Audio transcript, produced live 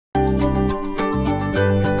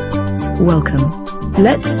Welcome.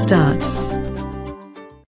 Let's start.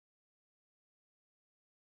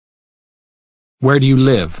 Where do you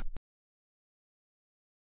live?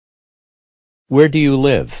 Where do you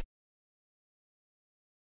live?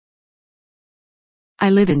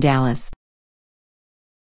 I live in Dallas.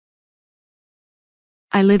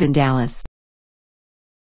 I live in Dallas.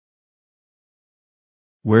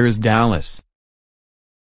 Where is Dallas?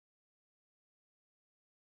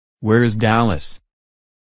 Where is Dallas?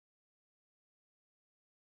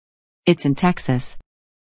 It's in Texas.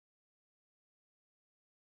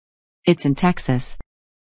 It's in Texas.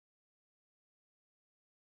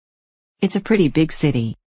 It's a pretty big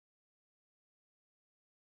city.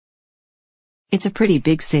 It's a pretty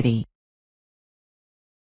big city.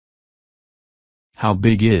 How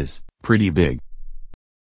big is pretty big?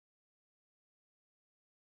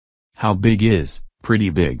 How big is pretty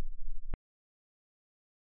big?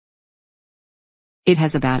 It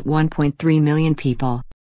has about 1.3 million people.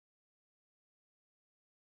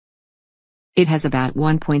 It has about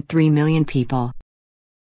 1.3 million people.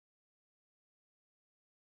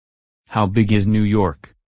 How big is New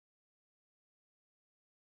York?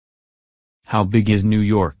 How big is New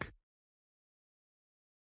York?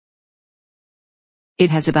 It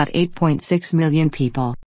has about 8.6 million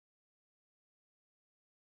people.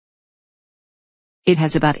 It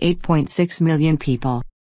has about 8.6 million people.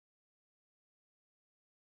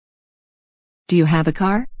 Do you have a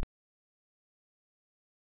car?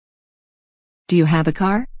 Do you have a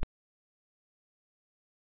car?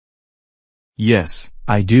 Yes,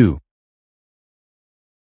 I do.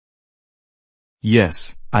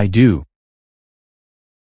 Yes, I do.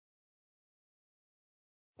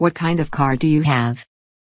 What kind of car do you have?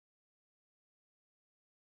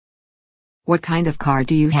 What kind of car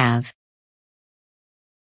do you have?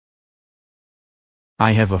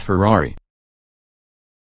 I have a Ferrari.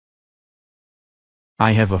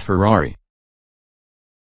 I have a Ferrari.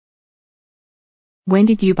 When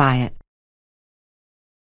did you buy it?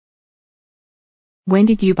 When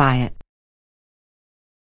did you buy it?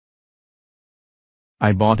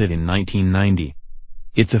 I bought it in 1990.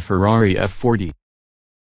 It's a Ferrari F40.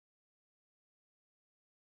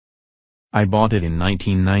 I bought it in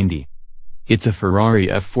 1990. It's a Ferrari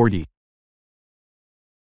F40.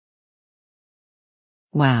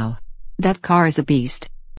 Wow. That car is a beast.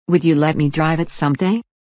 Would you let me drive it someday?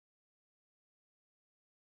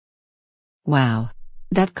 Wow.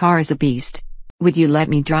 That car is a beast. Would you let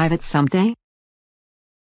me drive it someday?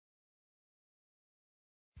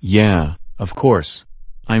 Yeah, of course.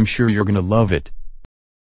 I'm sure you're gonna love it.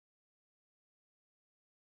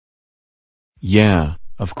 Yeah,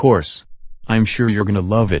 of course. I'm sure you're gonna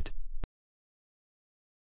love it.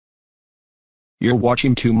 You're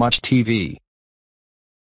watching too much TV.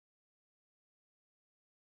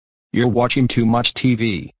 You're watching too much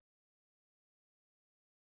TV.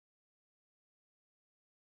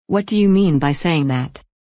 What do you mean by saying that?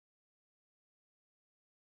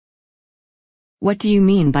 What do you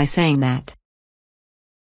mean by saying that?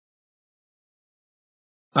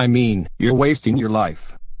 I mean, you're wasting your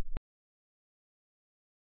life.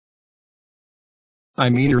 I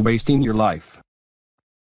mean, you're wasting your life.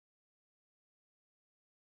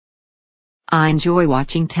 I enjoy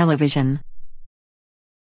watching television.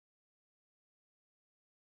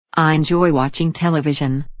 I enjoy watching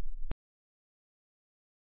television.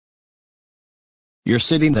 You're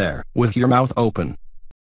sitting there, with your mouth open.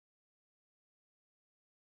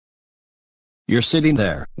 You're sitting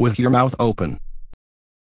there, with your mouth open.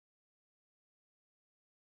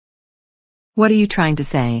 What are you trying to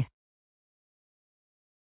say?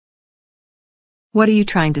 What are you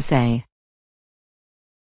trying to say?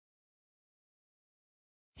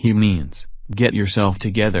 He means, get yourself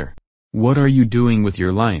together. What are you doing with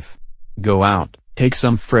your life? Go out, take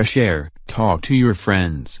some fresh air, talk to your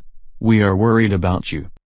friends. We are worried about you.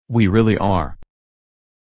 We really are.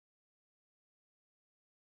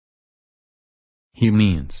 He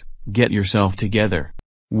means, get yourself together.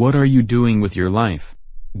 What are you doing with your life?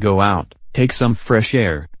 Go out, take some fresh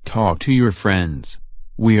air, talk to your friends.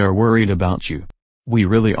 We are worried about you. We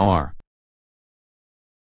really are.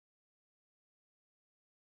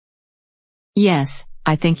 Yes,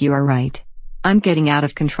 I think you are right. I'm getting out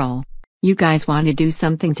of control. You guys want to do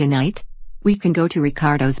something tonight? We can go to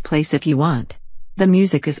Ricardo's place if you want. The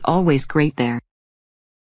music is always great there.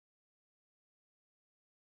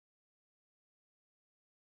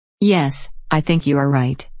 Yes, I think you are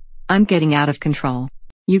right. I'm getting out of control.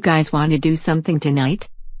 You guys want to do something tonight?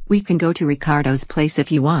 We can go to Ricardo's place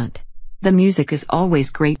if you want. The music is always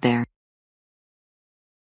great there.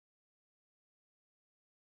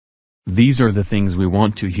 These are the things we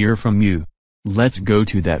want to hear from you. Let's go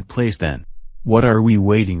to that place then. What are we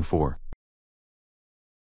waiting for?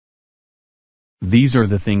 These are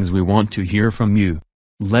the things we want to hear from you.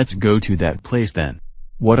 Let's go to that place then.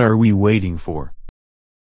 What are we waiting for?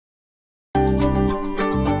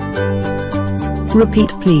 Repeat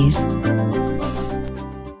please.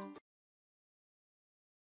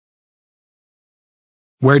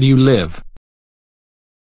 Where do you live?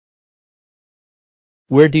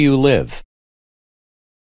 Where do you live?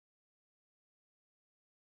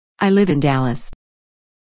 I live in Dallas.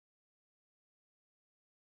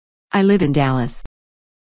 I live in Dallas.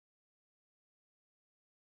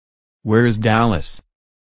 Where is Dallas?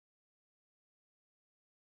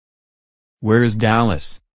 Where is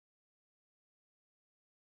Dallas?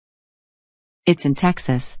 It's in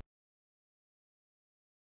Texas.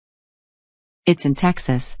 It's in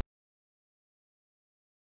Texas.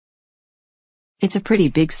 It's a pretty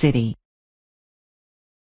big city.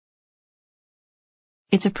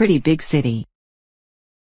 It's a pretty big city.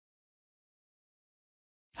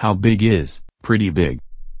 How big is pretty big?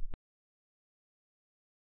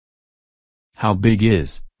 How big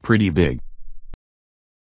is pretty big?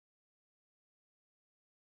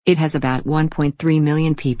 It has about 1.3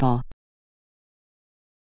 million people.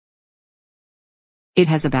 It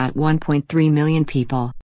has about 1.3 million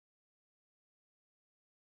people.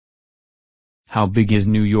 How big is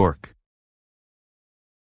New York?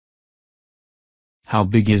 How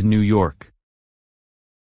big is New York?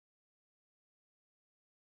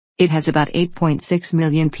 It has about 8.6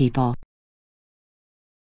 million people.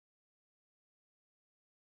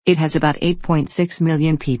 It has about 8.6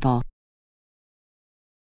 million people.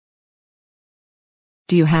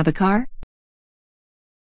 Do you have a car?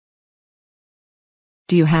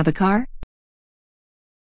 Do you have a car?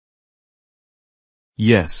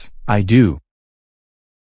 Yes, I do.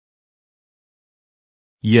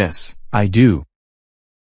 Yes, I do.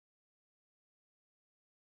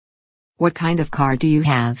 What kind of car do you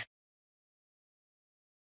have?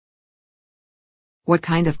 What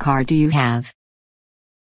kind of car do you have?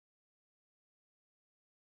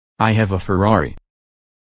 I have a Ferrari.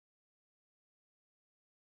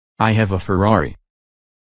 I have a Ferrari.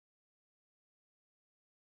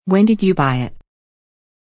 When did you buy it?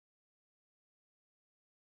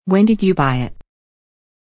 When did you buy it?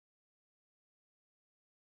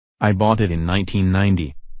 I bought it in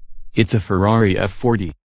 1990. It's a Ferrari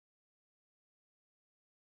F40.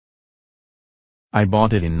 I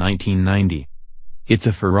bought it in 1990. It's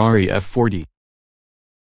a Ferrari F40.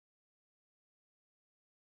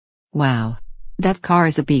 Wow. That car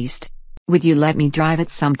is a beast. Would you let me drive it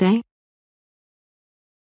someday?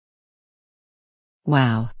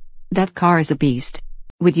 Wow. That car is a beast.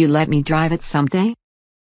 Would you let me drive it someday?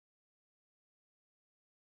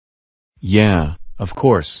 Yeah, of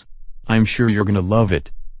course. I'm sure you're gonna love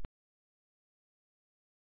it.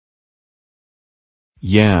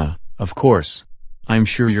 Yeah, of course. I'm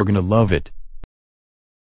sure you're gonna love it.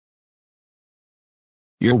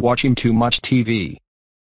 You're watching too much TV.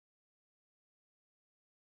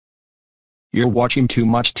 You're watching too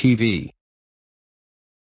much TV.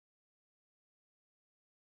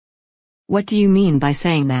 What do you mean by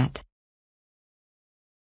saying that?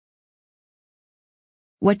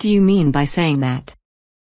 What do you mean by saying that?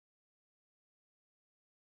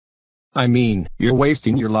 I mean, you're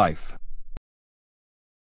wasting your life.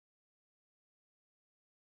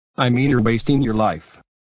 I mean, you're wasting your life.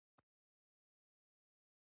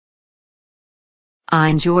 I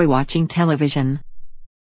enjoy watching television.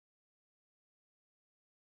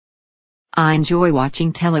 I enjoy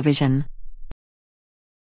watching television.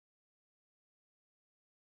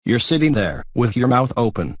 You're sitting there, with your mouth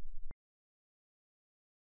open.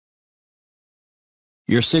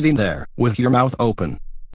 You're sitting there, with your mouth open.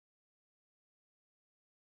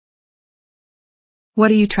 What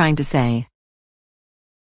are you trying to say?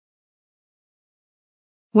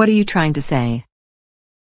 What are you trying to say?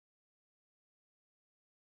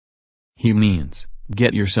 He means,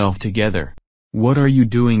 get yourself together. What are you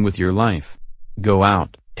doing with your life? Go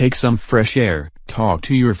out, take some fresh air, talk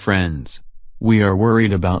to your friends. We are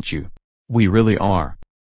worried about you. We really are.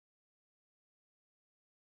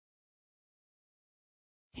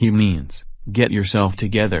 He means, get yourself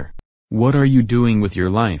together. What are you doing with your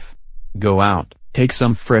life? Go out, take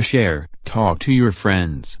some fresh air, talk to your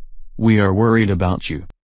friends. We are worried about you.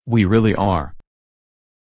 We really are.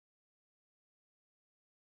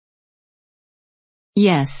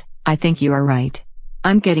 Yes, I think you are right.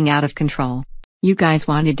 I'm getting out of control. You guys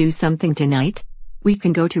want to do something tonight? We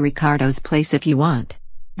can go to Ricardo's place if you want.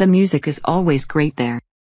 The music is always great there.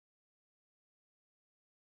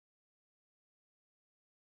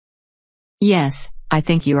 Yes, I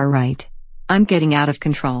think you are right. I'm getting out of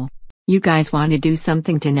control. You guys want to do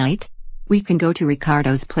something tonight? We can go to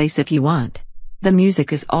Ricardo's place if you want. The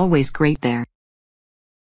music is always great there.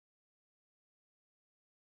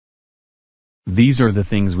 These are the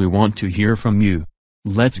things we want to hear from you.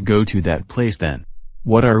 Let's go to that place then.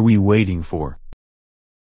 What are we waiting for?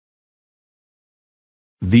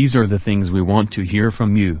 These are the things we want to hear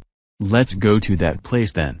from you. Let's go to that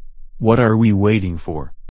place then. What are we waiting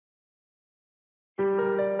for?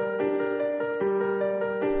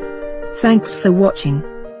 Thanks for watching.